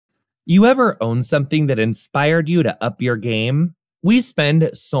You ever own something that inspired you to up your game? We spend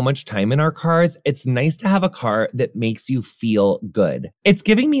so much time in our cars. It's nice to have a car that makes you feel good. It's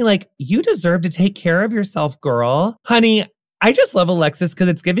giving me like, you deserve to take care of yourself, girl. Honey, I just love a Lexus because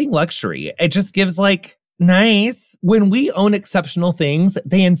it's giving luxury. It just gives like, nice. When we own exceptional things,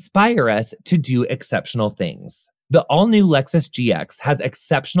 they inspire us to do exceptional things. The all-new Lexus GX has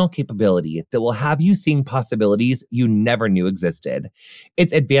exceptional capability that will have you seeing possibilities you never knew existed.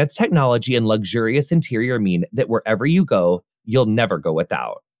 Its advanced technology and luxurious interior mean that wherever you go, you'll never go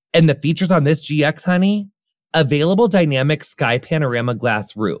without. And the features on this GX, honey? Available dynamic sky panorama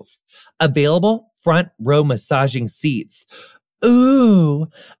glass roof. Available front row massaging seats. Ooh,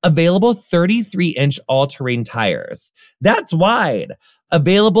 available 33-inch all-terrain tires. That's wide.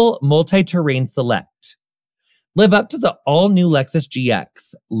 Available multi-terrain select. Live up to the all-new Lexus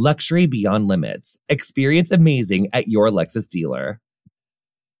GX. Luxury beyond limits. Experience amazing at your Lexus dealer.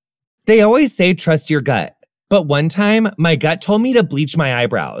 They always say trust your gut. But one time, my gut told me to bleach my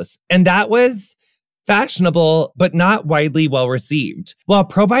eyebrows. And that was fashionable, but not widely well-received. While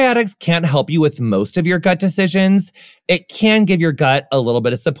probiotics can't help you with most of your gut decisions, it can give your gut a little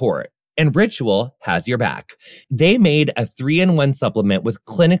bit of support. And Ritual has your back. They made a 3-in-1 supplement with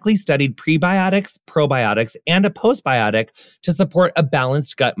clinically studied prebiotics, probiotics, and a postbiotic to support a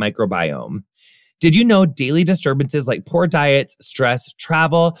balanced gut microbiome. Did you know daily disturbances like poor diets, stress,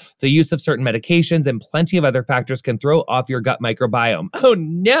 travel, the use of certain medications, and plenty of other factors can throw off your gut microbiome? Oh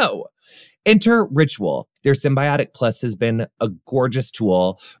no! Enter Ritual. Their Symbiotic Plus has been a gorgeous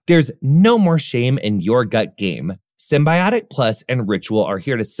tool. There's no more shame in your gut game. Symbiotic Plus and Ritual are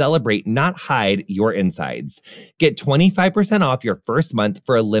here to celebrate, not hide your insides. Get 25% off your first month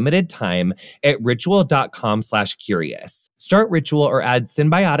for a limited time at ritual.com/curious. Start Ritual or add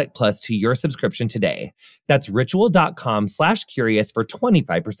Symbiotic Plus to your subscription today. That's ritual.com/curious for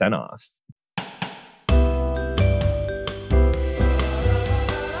 25% off.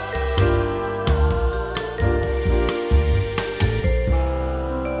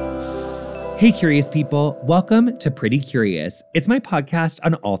 Hey, curious people. Welcome to Pretty Curious. It's my podcast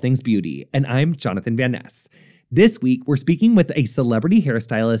on all things beauty, and I'm Jonathan Van Ness. This week, we're speaking with a celebrity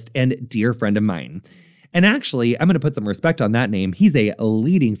hairstylist and dear friend of mine. And actually, I'm going to put some respect on that name. He's a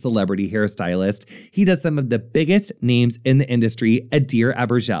leading celebrity hairstylist. He does some of the biggest names in the industry, Adir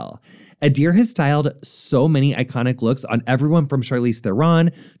Abergel. Adir has styled so many iconic looks on everyone from Charlize Theron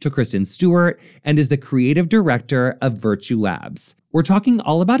to Kristen Stewart and is the creative director of Virtue Labs. We're talking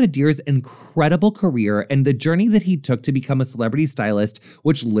all about Adir's incredible career and the journey that he took to become a celebrity stylist,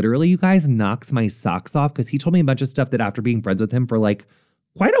 which literally, you guys, knocks my socks off because he told me a bunch of stuff that after being friends with him for like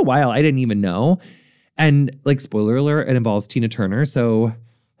quite a while, I didn't even know. And like, spoiler alert, it involves Tina Turner. So,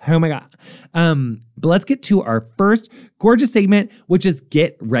 oh my God. But let's get to our first gorgeous segment, which is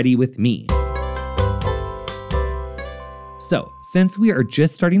Get Ready With Me. So, since we are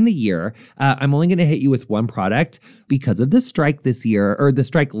just starting the year, I'm only going to hit you with one product because of the strike this year, or the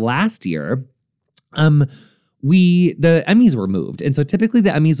strike last year. The Emmys were moved. And so typically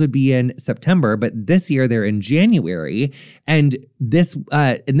the Emmys would be in September, but this year they're in January. And this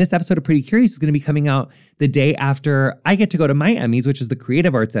in this episode of Pretty Curious is going to be coming out the day after I get to go to my Emmys, which is the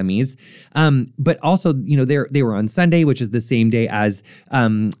Creative Arts Emmys. But also, you know, they were on Sunday, which is the same day as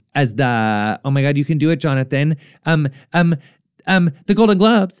the, oh my God, you can do it, Jonathan. The Golden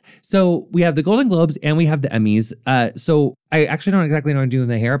Globes. So we have the Golden Globes and we have the Emmys. So I actually don't exactly know what I'm doing with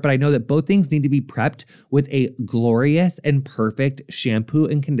the hair, but I know that both things need to be prepped with a glorious and perfect shampoo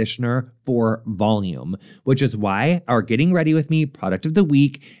and conditioner for volume, which is why our Getting Ready With Me product of the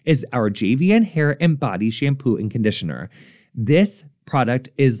week is our JVN Hair and Body Shampoo and Conditioner. This product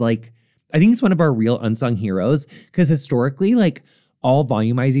is like, I think it's one of our real unsung heroes because historically, like, all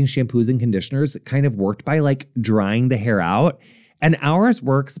volumizing shampoos and conditioners kind of worked by like drying the hair out. And ours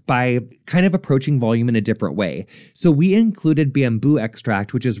works by kind of approaching volume in a different way. So we included bamboo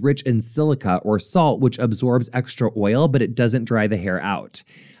extract, which is rich in silica or salt, which absorbs extra oil, but it doesn't dry the hair out.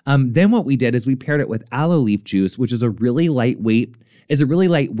 Then what we did is we paired it with aloe leaf juice, which is a really lightweight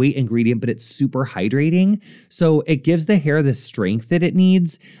ingredient, but it's super hydrating. So it gives the hair the strength that it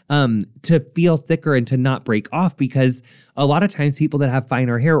needs to feel thicker and to not break off, because a lot of times people that have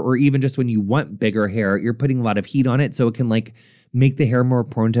finer hair, or even just when you want bigger hair, you're putting a lot of heat on it so it can like make the hair more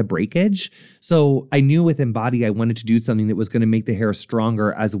prone to breakage. So I knew with Embody, I wanted to do something that was going to make the hair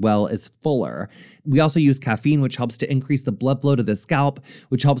stronger as well as fuller. We also use caffeine, which helps to increase the blood flow to the scalp,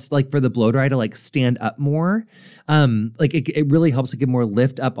 which helps like for the blow dry to like stand up more. It really helps to get more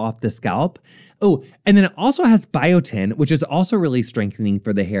lift up off the scalp. Oh, and then it also has biotin, which is also really strengthening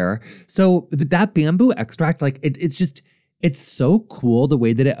for the hair. So that bamboo extract, like it's just, It's so cool the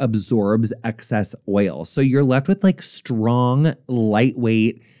way that it absorbs excess oil. So you're left with like strong,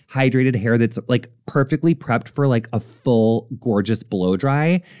 lightweight, hydrated hair that's like perfectly prepped for like a full, gorgeous blow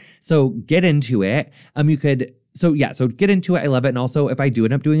dry. So get into it. So get into it. I love it. And also if I do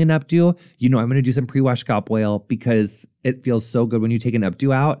end up doing an updo, I'm going to do some pre-wash scalp oil because it feels so good when you take an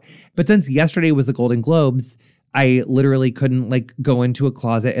updo out. But since yesterday was the Golden Globes, I literally couldn't like go into a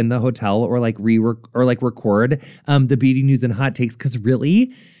closet in the hotel or like record the beauty news and hot takes. Cause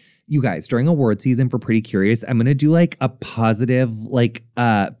really, you guys, during award season for Pretty Curious, I'm going to do like a positive, like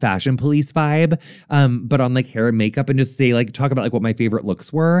fashion police vibe, but on like hair and makeup and just say like, talk about like what my favorite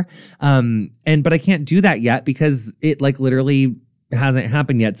looks were. But I can't do that yet because it like literally hasn't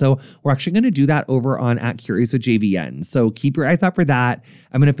happened yet. So we're actually going to do that over on @Curious with JVN. So keep your eyes out for that.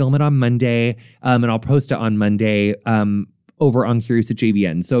 I'm going to film it on Monday, and I'll post it on Monday over on Curious with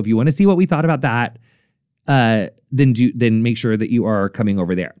JVN. So if you want to see what we thought about that, then make sure that you are coming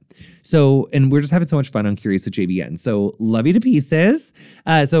over there. So, and we're just having so much fun on Curious with JVN. So love you to pieces.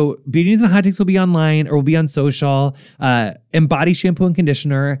 So beauty news and hot takes will be online or will be on social. And body shampoo and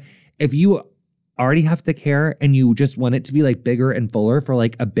conditioner. If you already have thick hair and you just want it to be like bigger and fuller for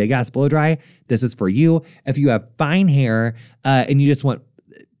like a big ass blow dry, this is for you. If you have fine hair and you just want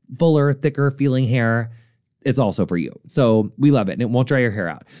fuller, thicker feeling hair, it's also for you. So we love it and it won't dry your hair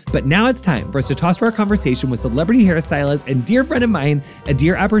out. But now it's time for us to toss to our conversation with celebrity hairstylist and dear friend of mine,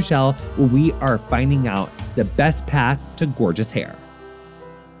 Adir Abergel, where we are finding out the best path to gorgeous hair.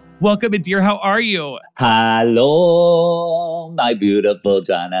 Welcome, Adir. How are you? Hello, my beautiful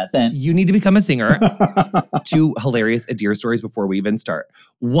Jonathan. You need to become a singer. 2 hilarious Adir stories before we even start.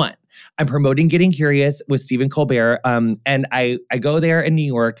 1, I'm promoting Getting Curious with Stephen Colbert. And I go there in New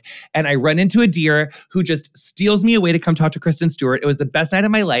York and I run into Adir who just steals me away to come talk to Kristen Stewart. It was the best night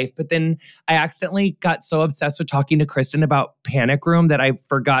of my life. But then I accidentally got so obsessed with talking to Kristen about Panic Room that I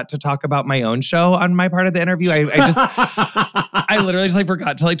forgot to talk about my own show on my part of the interview. I literally just like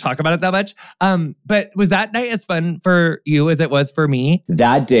forgot to like talk about it that much. But was that night as fun for you as it was for me?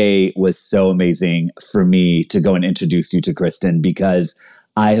 That day was so amazing for me to go and introduce you to Kristen because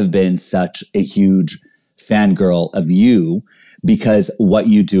I have been such a huge fangirl of you because what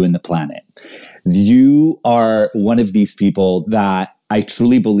you do in the planet. You are one of these people that I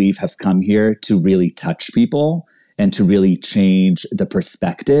truly believe have come here to really touch people and to really change the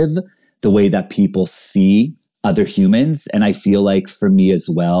perspective, the way that people see other humans. And I feel like for me as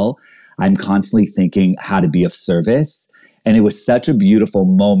well, I'm constantly thinking how to be of service. And it was such a beautiful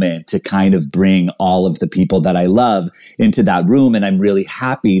moment to kind of bring all of the people that I love into that room. And I'm really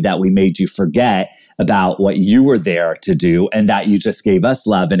happy that we made you forget about what you were there to do and that you just gave us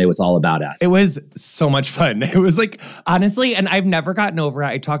love and it was all about us. It was so much fun. It was like, honestly, and I've never gotten over it.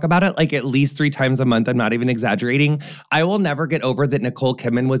 I talk about it like at least 3 times a month. I'm not even exaggerating. I will never get over that Nicole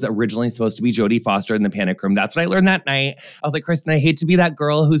Kidman was originally supposed to be Jodie Foster in the Panic Room. That's what I learned that night. I was like, Kristen, I hate to be that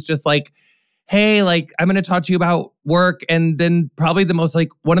girl who's just like, hey, like, I'm going to talk to you about work. And then probably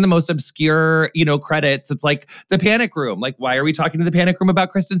one of the most obscure, credits. It's like the Panic Room. Like, why are we talking to the Panic Room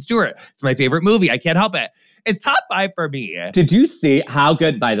about Kristen Stewart? It's my favorite movie. I can't help it. It's top 5 for me. Did you see how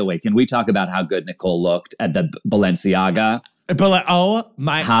good, by the way, can we talk about how good Nicole looked at the Balenciaga? But oh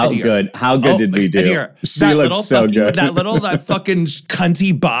my, how Adir. How good did we do? Adir, she looked so good. that fucking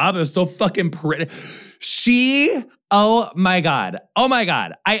cunty bob is so fucking pretty. Oh my God.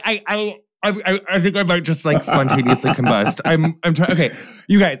 I think I might just like spontaneously combust. I'm trying. Okay,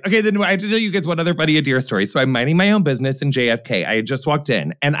 you guys. Okay, then I have to tell you guys one other funny Adir story. So I'm minding my own business in JFK. I just walked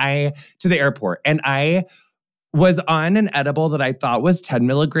in to the airport and I was on an edible that I thought was 10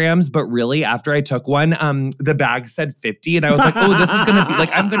 milligrams, but really after I took one, the bag said 50. And I was like, oh, this is going to be like,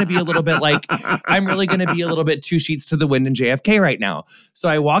 I'm really going to be a little bit 2 sheets to the wind in JFK right now. So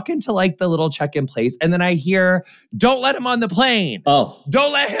I walk into like the little check-in place and then I hear, don't let him on the plane. Oh,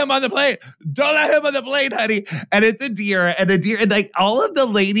 don't let him on the plane. Don't let him on the plane, honey. And it's Adir and like all of the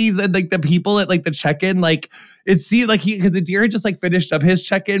ladies and like the people at like the check-in, like it seemed like because Adir had just like finished up his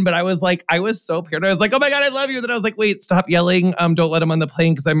check-in, but I was so paired. I was like, oh my God, I love you. Then I was like, wait, stop yelling. Don't let him on the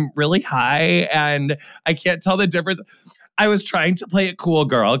plane because I'm really high and I can't tell the difference. I was trying to play it cool,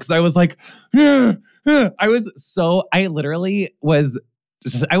 girl, because I was like, I don't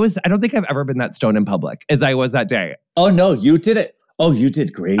think I've ever been that stoned in public as I was that day. Oh no, you did it. Oh, you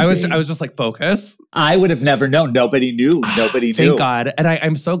did great. I was just like, focus. I would have never known. Nobody knew. Thank God. And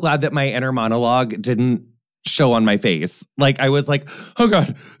I'm so glad that my inner monologue didn't show on my face. Like, I was like, oh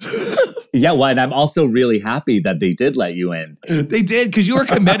God. Yeah, well, and I'm also really happy that they did let you in. They did, because you were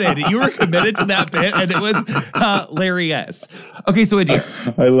committed. You were committed to that bit, and it was hilarious. Okay, so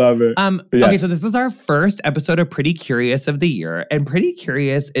Adir. I love it. Yes. Okay, so this is our first episode of Pretty Curious of the year. And Pretty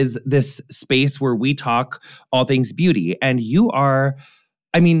Curious is this space where we talk all things beauty. And you are,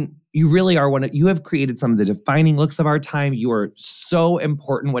 you really are you have created some of the defining looks of our time. You are so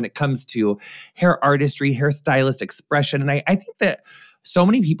important when it comes to hair artistry, hairstylist expression. And I think that so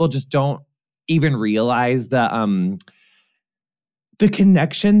many people just don't even realize the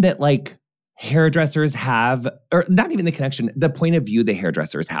connection that like hairdressers have, or not even the connection, the point of view the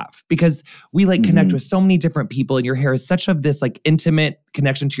hairdressers have, because we like connect with so many different people, and your hair is such of this like intimate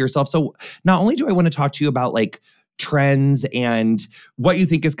connection to yourself. So not only do I want to talk to you about like trends and what you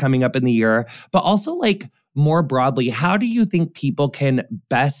think is coming up in the year, but also like more broadly, how do you think people can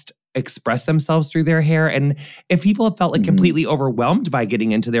best express themselves through their hair? And if people have felt like completely overwhelmed by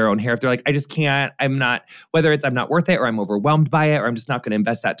getting into their own hair, if they're like, I just can't, whether it's I'm not worth it or I'm overwhelmed by it or I'm just not going to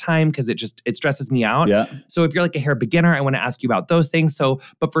invest that time because it stresses me out. Yeah. So if you're like a hair beginner, I want to ask you about those things.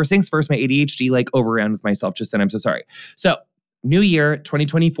 But first things first, my ADHD like overran with myself just then. I'm so sorry. So new year,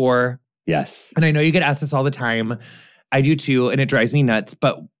 2024. Yes. And I know you get asked this all the time. I do too, and it drives me nuts,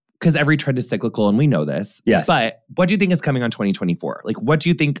 but because every trend is cyclical and we know this. Yes. But what do you think is coming on 2024? Like, what do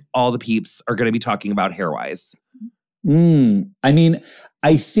you think all the peeps are going to be talking about hair-wise?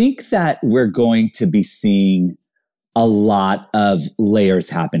 I think that we're going to be seeing a lot of layers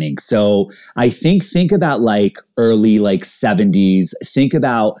happening. So I think about like early like 70s, think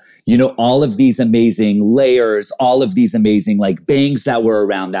about, all of these amazing layers, all of these amazing like bangs that were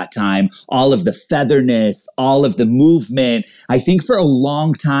around that time, all of the featherness, all of the movement. I think for a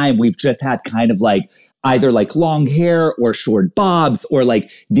long time, we've just had kind of like either like long hair or short bobs or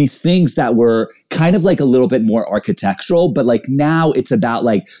like these things that were kind of like a little bit more architectural, but like now it's about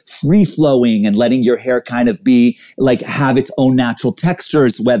like free flowing and letting your hair kind of be like have its own natural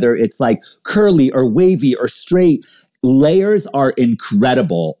textures, whether it's like curly or wavy or straight. Layers are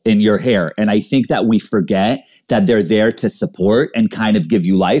incredible in your hair. And I think that we forget that they're there to support and kind of give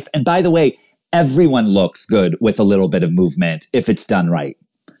you life. And by the way, everyone looks good with a little bit of movement if it's done right.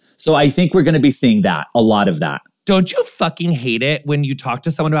 So I think we're going to be seeing that, a lot of that. Don't you fucking hate it when you talk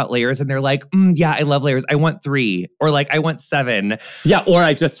to someone about layers and they're like, yeah, I love layers. I want 3 or like I want 7. Yeah, or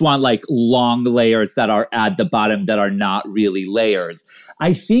I just want like long layers that are at the bottom that are not really layers.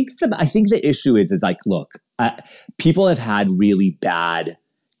 I think the issue is like, look, people have had really bad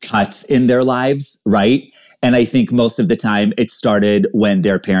cuts in their lives, right? And I think most of the time it started when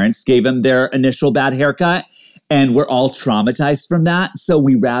their parents gave them their initial bad haircut. And we're all traumatized from that. So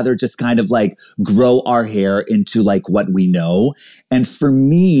we rather just kind of like grow our hair into like what we know. And for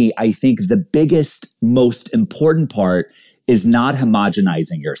me, I think the biggest, most important part is not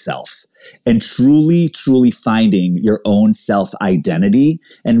homogenizing yourself and truly, truly finding your own self-identity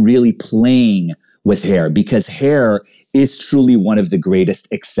and really playing with hair, because hair is truly one of the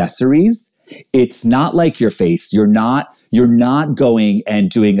greatest accessories. It's not like your face. You're not going and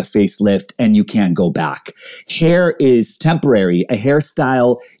doing a facelift and you can't go back. Hair is temporary. A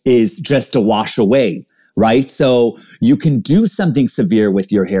hairstyle is just a wash away, right? So you can do something severe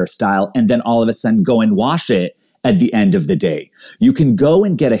with your hairstyle and then all of a sudden go and wash it at the end of the day. You can go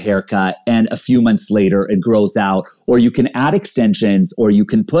and get a haircut and a few months later it grows out, or you can add extensions, or you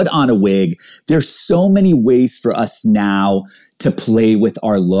can put on a wig. There's so many ways for us now to play with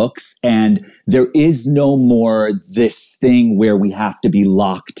our looks, and there is no more this thing where we have to be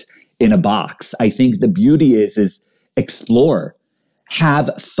locked in a box. I think the beauty is explore, have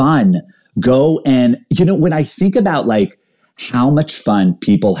fun, go and, when I think about like how much fun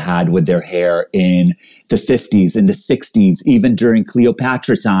people had with their hair in the 50s and the 60s, even during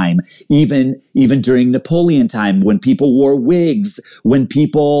Cleopatra time, even during Napoleon time, when people wore wigs, when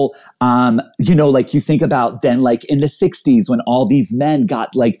people, like you think about then like in the 60s when all these men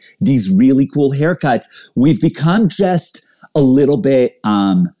got like these really cool haircuts. We've become just a little bit,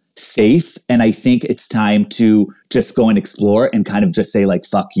 safe. And I think it's time to just go and explore and kind of just say like,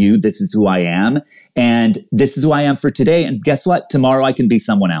 fuck you. This is who I am. And this is who I am for today. And guess what? Tomorrow I can be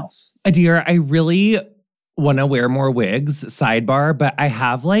someone else. Adir, I really want to wear more wigs, sidebar, but I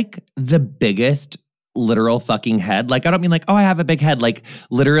have like the biggest literal fucking head. Like, I don't mean like, oh, I have a big head. Like,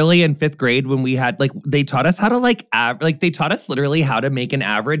 literally in 5th grade when we had, like, they taught us how to they taught us literally how to make an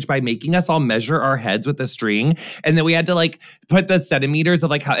average by making us all measure our heads with a string. And then we had to like put the centimeters of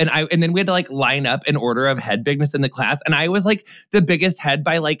like how, and then we had to like line up in order of head bigness in the class. And I was like the biggest head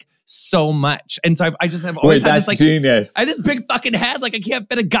by like so much. And so I just have always had that's this like, genius. I have this big fucking head. Like I can't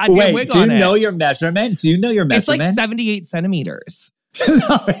fit a goddamn wig on it. Do you know your measurement? Do you know your measurement? It's like 78 centimeters.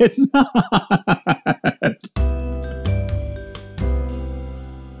 No, it's not.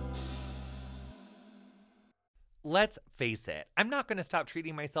 Let's face it, I'm not going to stop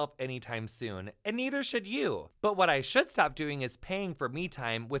treating myself anytime soon, and neither should you. But what I should stop doing is paying for me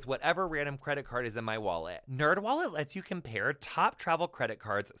time with whatever random credit card is in my wallet. NerdWallet lets you compare top travel credit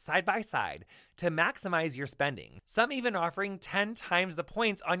cards side by side to maximize your spending. Some even offering 10 times the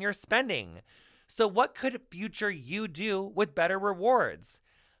points on your spending. So what could future you do with better rewards?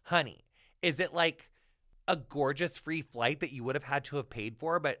 Honey, is it like a gorgeous free flight that you would have had to have paid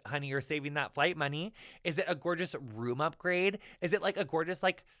for, but honey, you're saving that flight money? Is it a gorgeous room upgrade? Is it like a gorgeous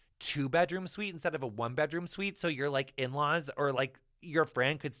like 2-bedroom suite instead of a 1-bedroom suite? So your like in-laws or like your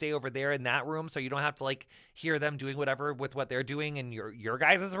friend could stay over there in that room so you don't have to like hear them doing whatever with what they're doing in your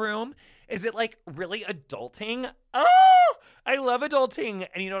guys' room? Is it like really adulting? Oh, I love adulting.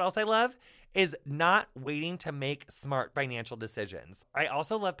 And you know what else I love? Is not waiting to make smart financial decisions. I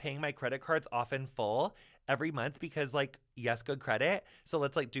also love paying my credit cards off in full every month because like, yes, good credit. So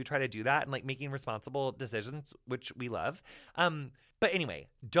let's like try to do that and like making responsible decisions, which we love. But anyway,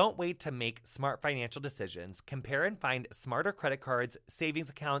 don't wait to make smart financial decisions. Compare and find smarter credit cards, savings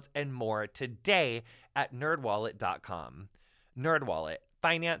accounts, and more today at nerdwallet.com. NerdWallet,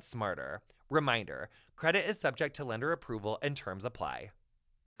 finance smarter. Reminder, credit is subject to lender approval and terms apply.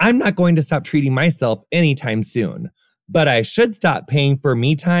 I'm not going to stop treating myself anytime soon, but I should stop paying for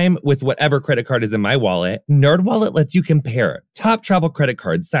me time with whatever credit card is in my wallet. NerdWallet lets you compare top travel credit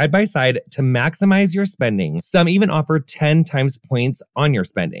cards side by side to maximize your spending. Some even offer 10 times points on your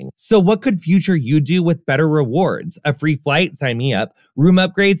spending. So what could future you do with better rewards? A free flight? Sign me up. Room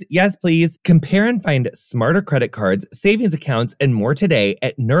upgrades? Yes, please. Compare and find smarter credit cards, savings accounts, and more today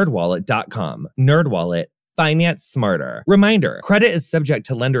at nerdwallet.com. NerdWallet. Finance smarter. Reminder, credit is subject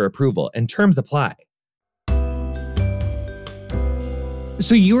to lender approval and terms apply.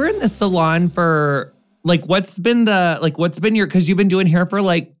 So you were in the salon for like, what's been your, because you've been doing hair for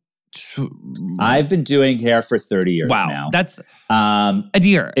like, I've been doing hair for 30 years now. That's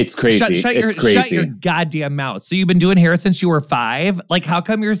Adir. It's crazy. Shut your goddamn mouth. So you've been doing hair since you were 5? Like, how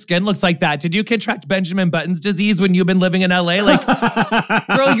come your skin looks like that? Did you contract Benjamin Button's disease when you've been living in LA? Like,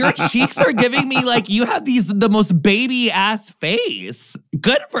 girl, your cheeks are giving me like you have the most baby ass face.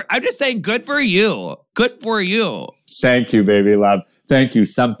 I'm just saying, good for you. Good for you. Thank you, baby love. Thank you.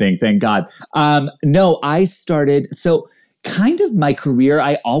 Thank God. No, I started, so kind of my career,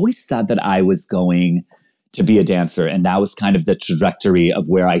 I always thought that I was going to be a dancer. And that was kind of the trajectory of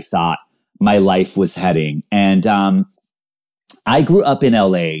where I thought my life was heading. And I grew up in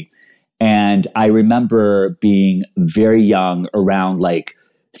LA. And I remember being very young, around like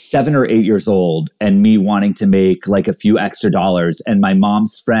 7 or 8 years old, and me wanting to make like a few extra dollars. And my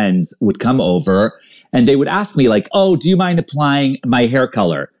mom's friends would come over and they would ask me like, oh, do you mind applying my hair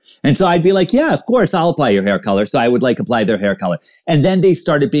color? And so I'd be like, yeah, of course, I'll apply your hair color. So I would like apply their hair color. And then they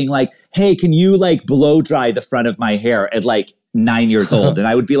started being like, hey, can you like blow dry the front of my hair at like 9 years old? And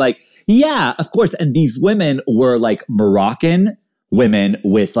I would be like, yeah, of course. And these women were like Moroccan women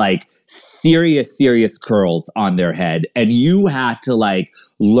with like serious curls on their head. And you had to like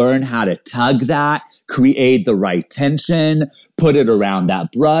learn how to tug that, create the right tension, put it around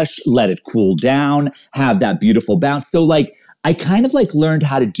that brush, let it cool down, have that beautiful bounce. So like, I kind of like learned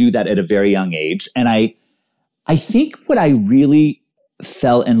how to do that at a very young age. And I think what I really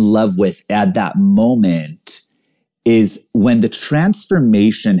fell in love with at that moment is when the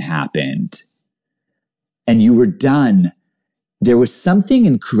transformation happened and you were done. There was something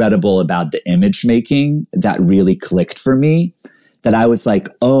incredible about the image making that really clicked for me, that I was like,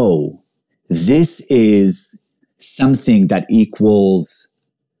 oh, this is something that equals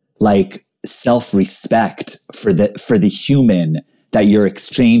like self-respect for the human that you're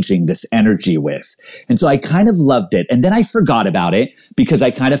exchanging this energy with. And so I kind of loved it. And then I forgot about it because I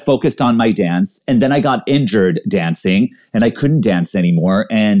kind of focused on my dance. And then I got injured dancing and I couldn't dance anymore.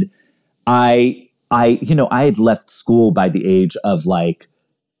 And I had left school by the age of like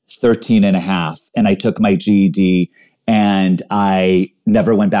 13 and a half, and I took my GED and I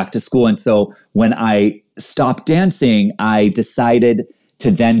never went back to school. And so when I stopped dancing, I decided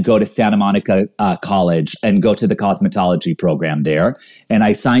to then go to Santa Monica College and go to the cosmetology program there. And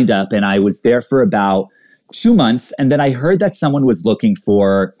I signed up and I was there for about 2 months. And then I heard that someone was looking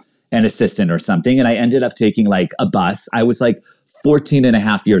for an assistant or something. And I ended up taking like a bus. I was like 14 and a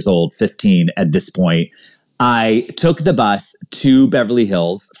half years old, 15 at this point. I took the bus to Beverly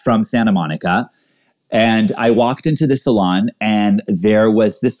Hills from Santa Monica. And I walked into the salon and there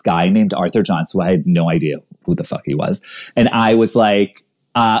was this guy named Arthur Johnson, who I had no idea who the fuck he was. And I was like,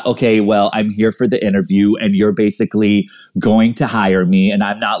 okay, well, I'm here for the interview and you're basically going to hire me and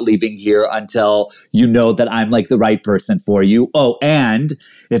I'm not leaving here until you know that I'm like the right person for you. Oh, and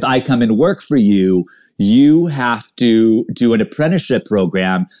if I come and work for you, you have to do an apprenticeship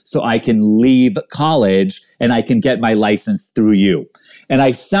program so I can leave college and I can get my license through you. And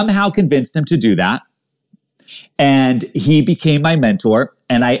I somehow convinced him to do that. And he became my mentor.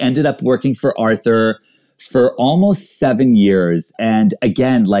 And I ended up working for Arthur for almost 7 years. And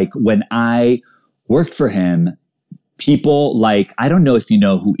again, like when I worked for him, people like, I don't know if you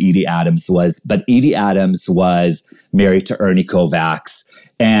know who Edie Adams was, but Edie Adams was married to Ernie Kovacs.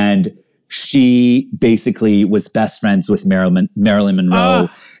 And she basically was best friends with Marilyn Monroe.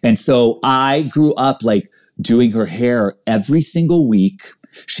 And so I grew up like doing her hair every single week.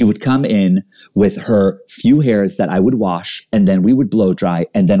 She would come in with her few hairs that I would wash, and then we would blow dry,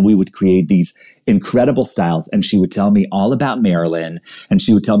 and then we would create these incredible styles. And she would tell me all about Marilyn, and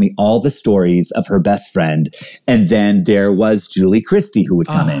she would tell me all the stories of her best friend. And then there was Julie Christie who would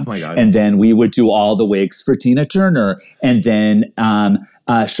come in. My God. And then we would do all the wigs for Tina Turner. And then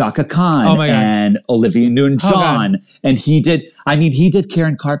Shaka Khan and Olivia Newton-John. And he did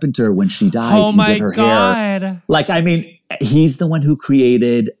Karen Carpenter when she died. He did her hair. Like, I mean, he's the one who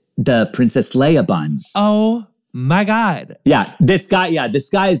created the Princess Leia buns. Oh my God. Yeah, this guy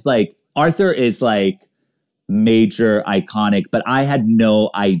is like, Arthur is like major iconic, but I had no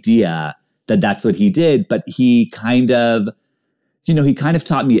idea that that's what he did. But he kind of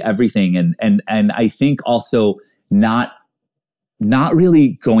taught me everything. And I think also not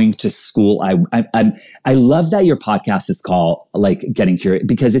really going to school. I love that your podcast is called like Getting Curious,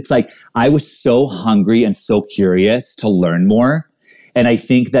 because it's like, I was so hungry and so curious to learn more. And I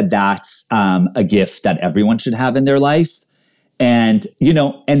think that that's a gift that everyone should have in their life. And,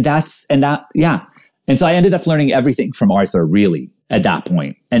 and so I ended up learning everything from Arthur really at that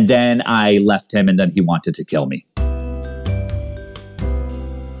point. And then I left him and then he wanted to kill me.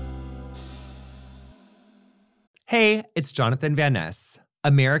 Hey, it's Jonathan Van Ness.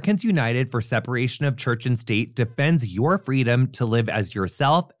 Americans United for Separation of Church and State defends your freedom to live as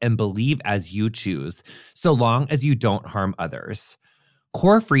yourself and believe as you choose, so long as you don't harm others.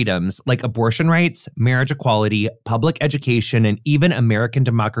 Core freedoms like abortion rights, marriage equality, public education, and even American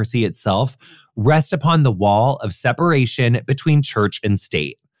democracy itself rest upon the wall of separation between church and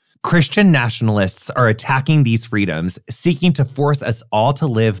state. Christian nationalists are attacking these freedoms, seeking to force us all to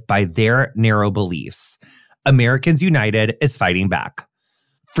live by their narrow beliefs. Americans United is fighting back.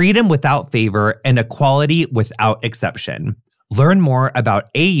 Freedom without favor and equality without exception. Learn more about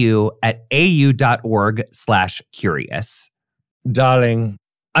AU at au.org/curious. Darling,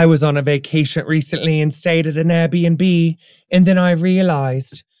 I was on a vacation recently and stayed at an Airbnb, and then I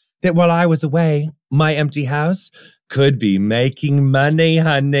realized that while I was away, my empty house could be making money,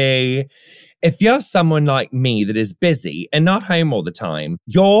 honey. If you're someone like me that is busy and not home all the time,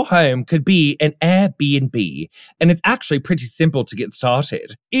 your home could be an Airbnb, and it's actually pretty simple to get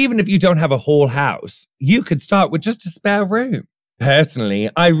started. Even if you don't have a whole house, you could start with just a spare room. Personally,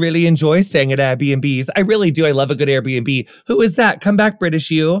 I really enjoy staying at Airbnbs. I really do. I love a good Airbnb. Who is that? Come back, British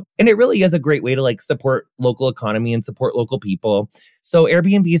you. And it really is a great way to like support local economy and support local people. So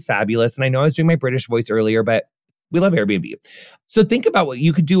Airbnb is fabulous. And I know I was doing my British voice earlier, but we love Airbnb. So think about what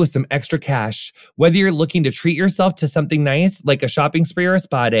you could do with some extra cash, whether you're looking to treat yourself to something nice, like a shopping spree or a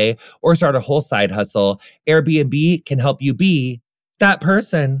spa day, or start a whole side hustle. Airbnb can help you be that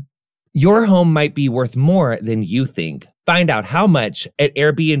person. Your home might be worth more than you think. Find out how much at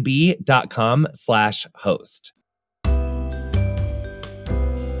airbnb.com/host.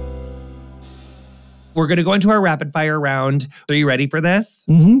 We're going to go into our rapid fire round. Are you ready for this?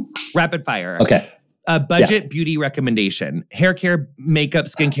 Mm-hmm. Rapid fire. Okay. A budget beauty recommendation. Hair care, makeup,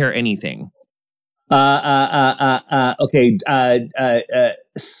 skincare, anything. Okay.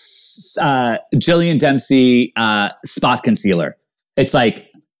 Jillian Dempsey spot concealer. It's like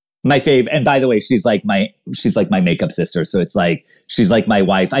my fave. And by the way, she's like my makeup sister. So it's like, she's like my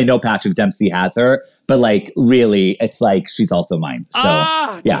wife. I know Patrick Dempsey has her, but like really, it's like, she's also mine. So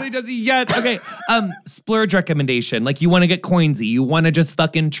yeah. Julie Dempsey, yes. Okay. Splurge recommendation. Like you want to get coinsy. You want to just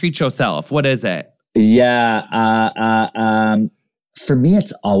fucking treat yourself. What is it? Yeah. for me,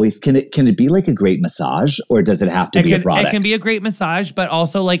 it's always, can it be like a great massage, or does it have to be a product? It can be a great massage, but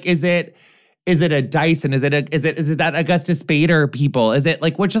also like, is it a Dyson? Is it that Augusta Spader people? Is it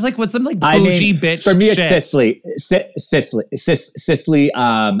like, what's some like bougie bitch for me, shit? it's Sicily,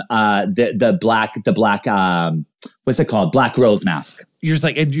 the black, what's it called? Black rose mask. You're just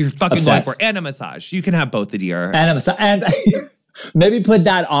like, you're fucking Obsessed. going for, and a massage. You can have both, Adir. And a massage, and maybe put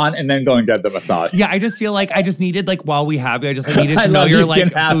that on and then go and get the massage. Yeah, I just feel like I just needed, like, while we have you, I just needed to know you're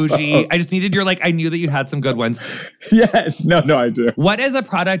like bougie. I just needed your, like, I knew that you had some good ones. Yes. No, I do. What is a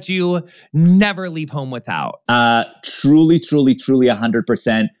product you never leave home without? Truly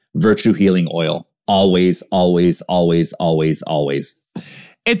 100% virtue healing oil. Always, always, always, always, always.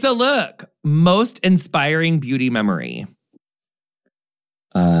 It's a look. Most inspiring beauty memory.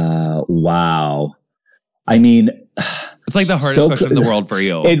 Wow. I mean, it's like the hardest question in the world for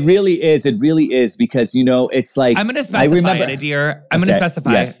you. It really is. It really is, because, it's like, I'm going to specify it, Adir. I'm going to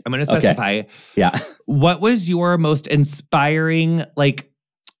specify. Yes. I'm going to specify. Okay. Yeah. What was your most inspiring, like,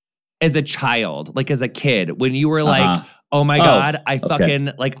 as a child, like as a kid, when you were like, oh my God, I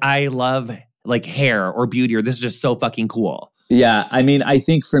fucking, like, I love like hair or beauty, or this is just so fucking cool. Yeah. I mean, I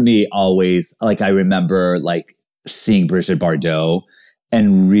think for me always, like, I remember like seeing Brigitte Bardot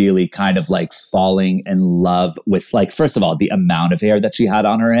and really kind of like falling in love with, like, first of all, the amount of hair that she had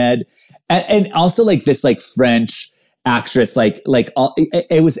on her head. And also like this like French actress,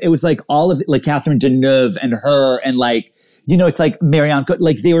 it was like all of like Catherine Deneuve and her, and like, it's like Marianne,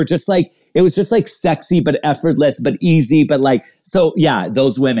 like they were just like, it was just like sexy, but effortless, but easy. But like, so yeah,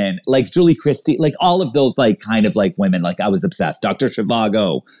 those women, like Julie Christie, like all of those like kind of like women, like I was obsessed. Dr.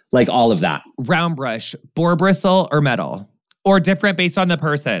 Zhivago, like all of that. Round brush, boar bristle, or metal? Or different based on the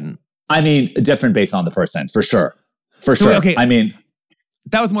person? I mean, different based on the person, for sure. For sure. Okay. I mean,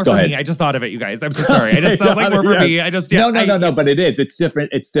 that was more for me. I just thought of it, you guys. I'm so sorry. I just felt like more for me. I just, No, but it is. It's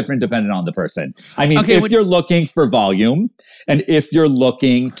different. It's different depending on the person. I mean, if you're looking for volume and if you're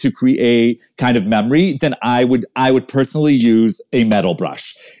looking to create kind of memory, then I would personally use a metal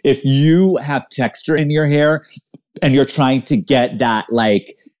brush. If you have texture in your hair and you're trying to get that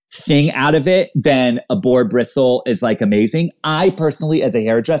like thing out of it, then a boar bristle is like amazing. I personally, as a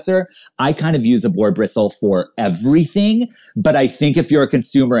hairdresser, I kind of use a boar bristle for everything. But I think if you're a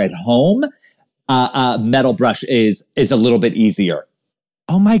consumer at home, metal brush is a little bit easier.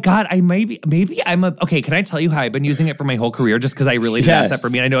 Oh my God, maybe I'm okay, can I tell you how I've been using it for my whole career, just because I really that's that for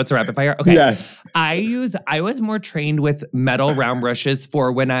me, and I know it's a rapid fire. Okay. Yes. I was more trained with metal round brushes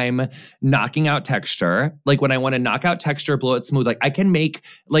for when I'm knocking out texture. Like when I want to knock out texture, blow it smooth. Like I can make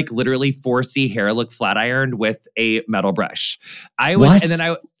like literally 4C hair look flat ironed with a metal brush.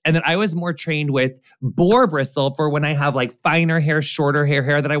 And then I was more trained with boar bristle for when I have like finer hair, shorter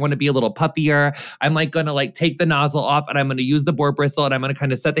hair that I want to be a little puffier. I'm like going to like take the nozzle off and I'm going to use the boar bristle and I'm going to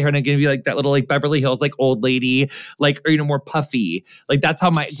kind of set the hair and I'm going to be like that little like Beverly Hills, like old lady, like, or, more puffy. Like that's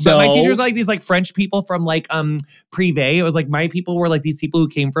how my teachers are like these like French people from like Privé. It was like my people were like these people who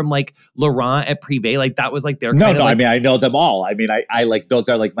came from like Laurent at Privé. Like that was like their kind of like, I mean, I know them all. I mean, I like, those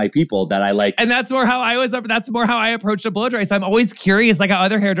are like my people that I like. And that's more how I approached a blow dry. So I'm always curious like how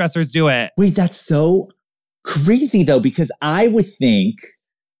other hairdressers do it. Wait, that's so crazy though, because I would think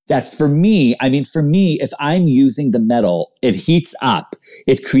that for me, if I'm using the metal, it heats up.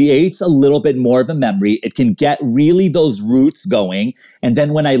 It creates a little bit more of a memory. It can get really those roots going. And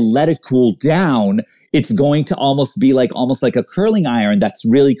then when I let it cool down, it's going to almost like a curling iron that's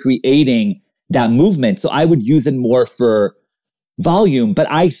really creating that movement. So I would use it more for volume, but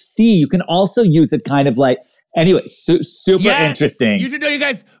I see you can also use it kind of like, anyway, super interesting. You should know, you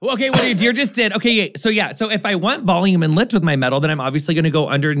guys. Okay, what Adir just did. Okay, so if I want volume and lift with my metal, then I'm obviously going to go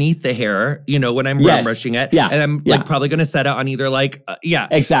underneath the hair, when I'm round brushing it. Yeah. And I'm like probably going to set it on either like,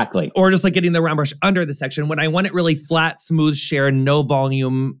 Exactly. Or just like getting the round brush under the section. When I want it really flat, smooth shear, no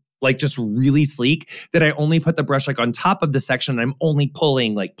volume, like just really sleek, that I only put the brush like on top of the section and I'm only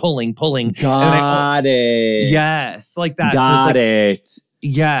pulling. Got it. Yes, like that. Got it.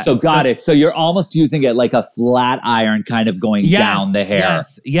 Yes. So got it. So you're almost using it like a flat iron kind of going down the hair.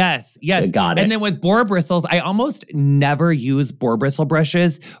 Yes. Got it. And then with boar bristles, I almost never use boar bristle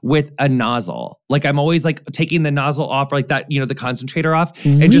brushes with a nozzle. Like I'm always like taking the nozzle off, or like that, the concentrator off.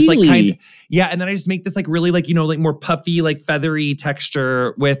 And just like and then I just make this like really like, like more puffy, like feathery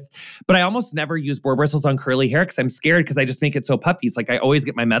texture but I almost never use boar bristles on curly hair because I'm scared because I just make it so puffy. It's like I always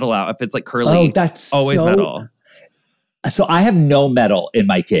get my metal out if it's like curly. Oh, that's always metal. So I have no metal in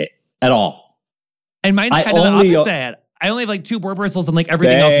my kit at all. And mine's kind of the opposite. I only have like 2 boar bristles and like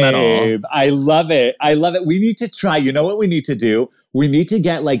everything else metal. I love it. I love it. We need to try. You know what we need to do? We need to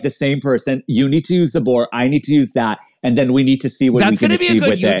get like the same person. You need to use the boar. I need to use that. And then we need to see what we can achieve with it. That's going to be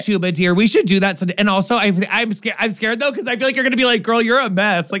a good YouTube, Adir. We should do that. And also, I'm scared though, because I feel like you're going to be like, girl, you're a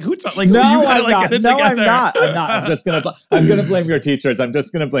mess. Like, no, I'm not. I'm going to blame your teachers. I'm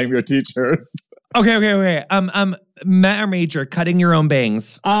just going to blame your teachers. Okay. Met or major, cutting your own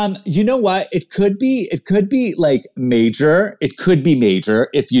bangs? You know what? It could be like major. It could be major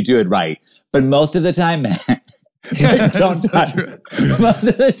if you do it right. But most of the time, don't touch it. Most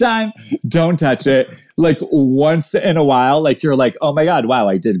of the time, don't touch it. Like once in a while, like you're like, oh my God, wow,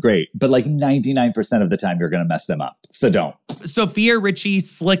 I did great. But like 99% of the time, you're going to mess them up. So don't. Sophia Richie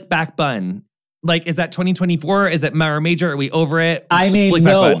slick back bun. Like, is that 2024? Is it major? Are we over it? I mean,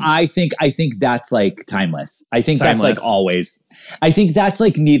 no, I think that's like timeless. I think that's like always. I think that's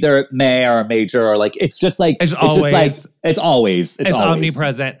like neither may or major or like, it's just like, it's always. It's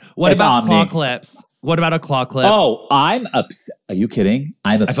omnipresent. What about claw clips? What about a claw clip? Oh, I'm upset. Are you kidding?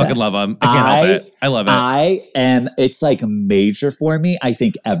 I'm obsessed. I fucking love them. I can't help it. I love it. It's like major for me. I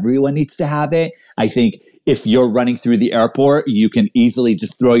think everyone needs to have it. I think if you're running through the airport, you can easily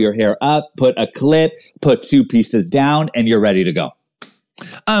just throw your hair up, put a clip, put 2 pieces down, and you're ready to go.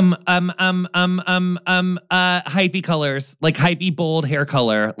 Hyphy colors, like hyphy bold hair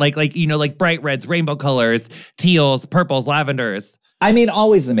color, like you know, like bright reds, rainbow colors, teals, purples, lavenders. I mean,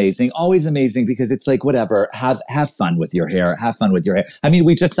 always amazing because it's like, whatever, have fun with your hair. I mean,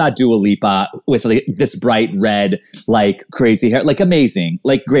 we just saw Dua Lipa with like this bright red, like crazy hair, like amazing,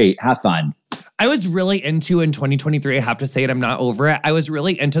 like great, have fun. I was really into in 2023, I have to say it, I'm not over it. I was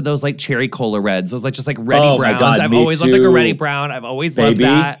really into those like cherry cola reds. Those like just like reddy browns. God, I've always loved like a reddy brown. I've always loved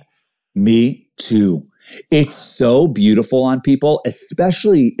that. Me too. It's so beautiful on people,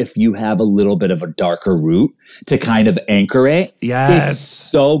 especially if you have a little bit of a darker root to kind of anchor it. Yes. It's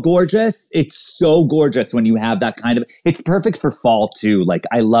so gorgeous. It's so gorgeous when you have that kind of, it's perfect for fall too. Like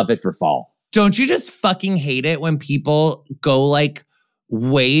I love it for fall. Don't you just fucking hate it when people go like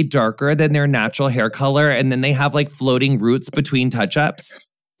way darker than their natural hair color and then they have like floating roots between touch-ups?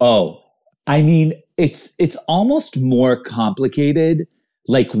 Oh, I mean, it's almost more complicated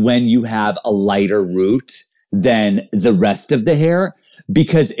like when you have a lighter root than the rest of the hair,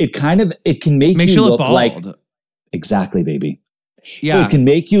 because it can make you look bald. like, exactly, baby. Yeah. So it can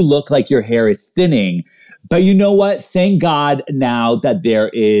make you look like your hair is thinning. But you know what? Thank God now that there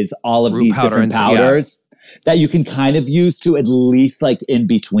is all of these different powders that you can kind of use to at least like in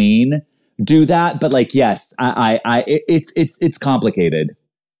between do that. But like, yes, it's complicated.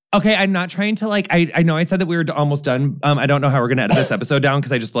 Okay, I'm not trying to like, I know I said that we were almost done. I don't know how we're going to edit this episode down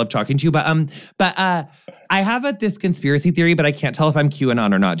because I just love talking to you. But I have this conspiracy theory, but I can't tell if I'm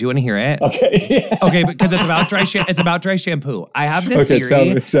QAnon or not. Do you want to hear it? Okay. Yeah. Okay, because it's about dry shampoo. I have this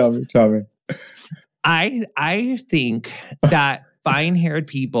theory. Tell me. I think that fine-haired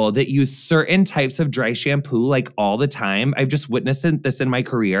people that use certain types of dry shampoo like all the time, I've just witnessed this in my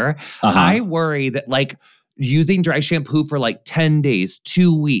career. I worry that like using dry shampoo for like 10 days,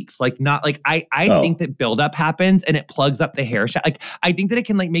 2 weeks, like not like I think that buildup happens and it plugs up the hair. Like I think that it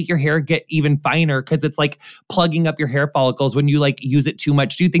can like make your hair get even finer because it's like plugging up your hair follicles when you like use it too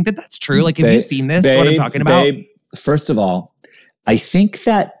much. Do you think that that's true? Like, have you seen this? What I'm talking about? First of all, I think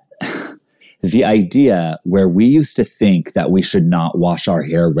that the idea where we used to think that we should not wash our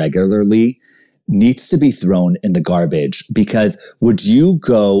hair regularly needs to be thrown in the garbage, because would you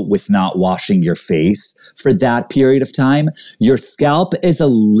go with not washing your face for that period of time? Your scalp is a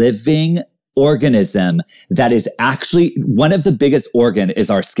living organism that is actually one of the biggest organ is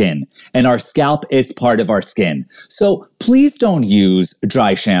our skin, and our scalp is part of our skin. So please don't use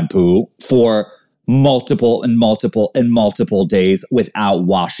dry shampoo for multiple days without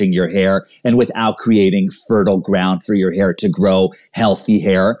washing your hair and without creating fertile ground for your hair to grow healthy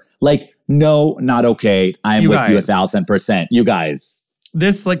hair. Like, no, not okay. I'm with you 1,000%. You guys.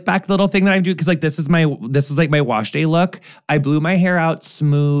 This like back little thing that I'm doing, because like this is like my wash day look. I blew my hair out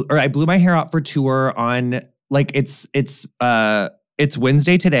for tour on like it's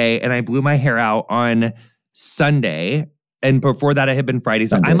Wednesday today, and I blew my hair out on Sunday. And before that, it had been Friday.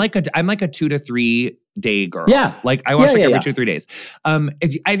 So I'm like a 2 to 3 day girl. Yeah. Like I wash every 2 to 3 days.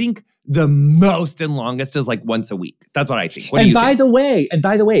 I think the most and longest is like once a week. That's what I think. And by the way,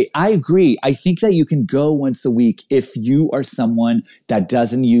 I agree. I think that you can go once a week if you are someone that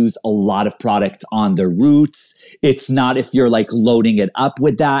doesn't use a lot of products on the roots. It's not if you're like loading it up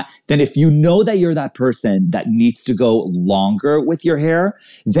with that. Then if you know that you're that person that needs to go longer with your hair,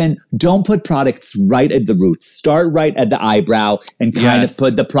 then don't put products right at the roots. Start right at the eyebrow and kind of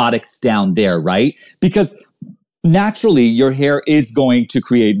put the products down there, right? Because naturally your hair is going to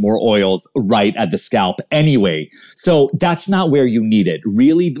create more oils right at the scalp anyway. So that's not where you need it.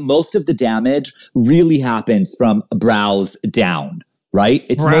 Really, most of the damage really happens from brows down, right?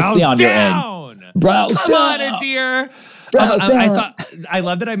 It's brows mostly on down. your ends. Brows Come down. on, Adir. Down. I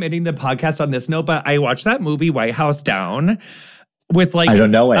love that I'm ending the podcast on this note, but I watched that movie White House Down with like I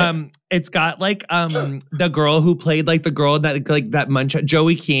don't know it. It's got like the girl who played like the girl that like that munch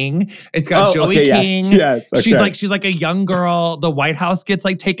Joey King. It's got Joey King. Yes, okay. She's like a young girl. The White House gets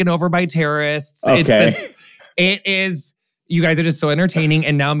like taken over by terrorists. Okay. It is. You guys are just so entertaining.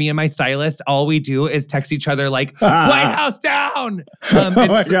 And now me and my stylist, all we do is text each other like, White House down.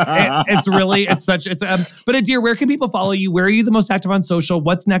 But Adir, where can people follow you? Where are you the most active on social?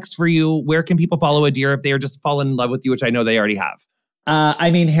 What's next for you? Where can people follow Adir if they are just fallen in love with you, which I know they already have?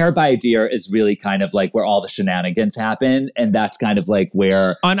 Hair by Adir is really kind of like where all the shenanigans happen. And that's kind of like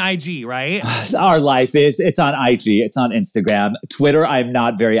where... On IG, right? Our life is. It's on IG. It's on Instagram. Twitter, I'm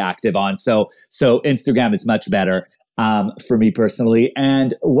not very active on. So Instagram is much better for me personally.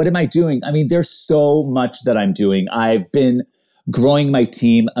 And what am I doing? I mean, there's so much that I'm doing. I've been growing my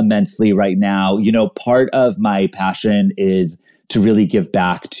team immensely right now. You know, part of my passion is to really give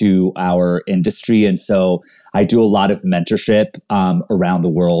back to our industry. And so I do a lot of mentorship around the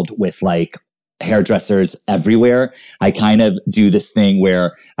world with like hairdressers everywhere. I kind of do this thing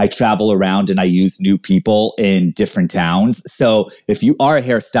where I travel around and I use new people in different towns. So if you are a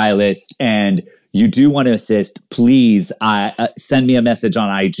hairstylist and you do want to assist, please send me a message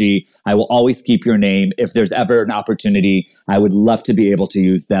on IG. I will always keep your name. If there's ever an opportunity, I would love to be able to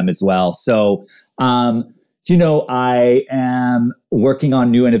use them as well. So, you know, I am working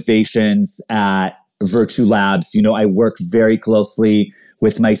on new innovations at Virtue Labs. You know, I work very closely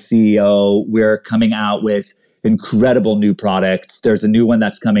with my CEO. We're coming out with incredible new products. There's a new one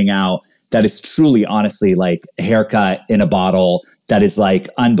that's coming out that is truly, honestly, like haircut in a bottle that is like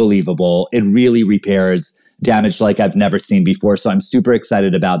unbelievable. It really repairs damage like I've never seen before. So I'm super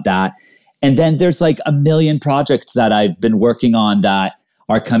excited about that. And then there's like a million projects that I've been working on that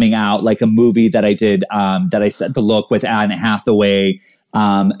are coming out, like a movie that I did, that I set the look with Anne Hathaway,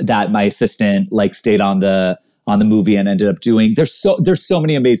 that my assistant like stayed on the movie and ended up doing. There's so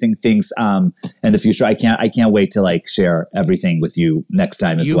many amazing things in the future. I can't wait to like share everything with you next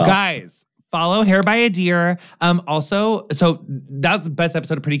time as well. You guys, follow Hair by Adir. Also, so that's the best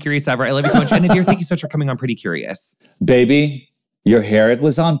episode of Pretty Curious ever. I love you so much. And Adir, thank you so much for coming on Pretty Curious. Baby, your hair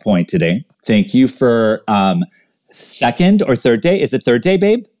was on point today. Thank you for second or third day. Is it third day,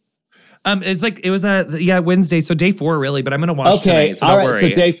 babe? It was Wednesday, so day 4 really, but I'm gonna watch tonight, so all don't right, worry.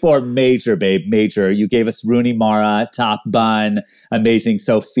 So day 4, major, babe, major. You gave us Rooney Mara, top bun, amazing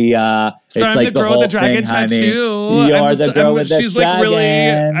Sophia. So I'm the girl with the dragon tattoo. You're the girl with the dragon. She's like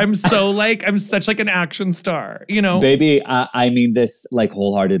really, I'm such like an action star, you know? Baby, I mean this like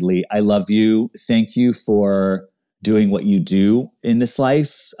wholeheartedly. I love you. Thank you for doing what you do in this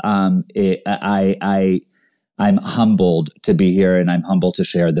life. I'm humbled to be here and I'm humbled to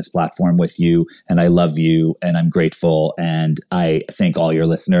share this platform with you. And I love you and I'm grateful. And I thank all your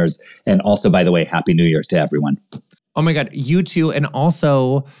listeners. And also, by the way, Happy New Year's to everyone. Oh my God, you too. And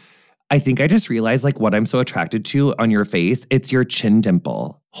also, I think I just realized like what I'm so attracted to on your face. It's your chin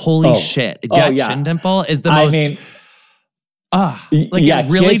dimple. Holy shit. Yeah, chin dimple is the most...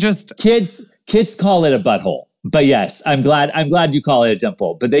 Kids call it a butthole. But yes, I'm glad you call it a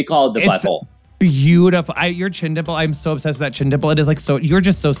dimple. But they call it the butthole. Beautiful. Your chin dimple, I'm so obsessed with that chin dimple. It is like so, you're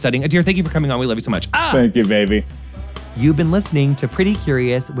just so stunning. Adir, thank you for coming on. We love you so much. Thank you, baby. You've been listening to Pretty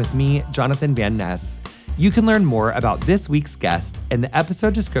Curious with me, Jonathan Van Ness. You can learn more about this week's guest in the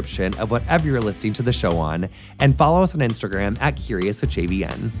episode description of whatever you're listening to the show on, and follow us on Instagram at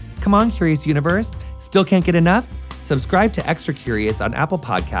CuriousWithJVN. Come on, Curious Universe. Still can't get enough? Subscribe to Extra Curious on Apple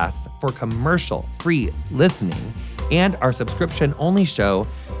Podcasts for commercial-free listening and our subscription-only show,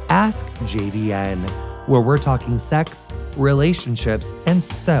 Ask JVN, where we're talking sex, relationships, and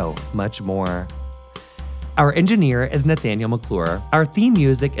so much more. Our engineer is Nathaniel McClure. Our theme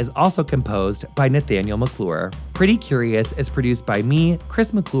music is also composed by Nathaniel McClure. Pretty Curious is produced by me,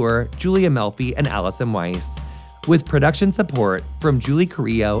 Chris McClure, Julia Melfi, and Allison Weiss, with production support from Julie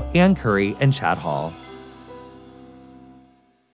Carrillo, Ann Curry, and Chad Hall.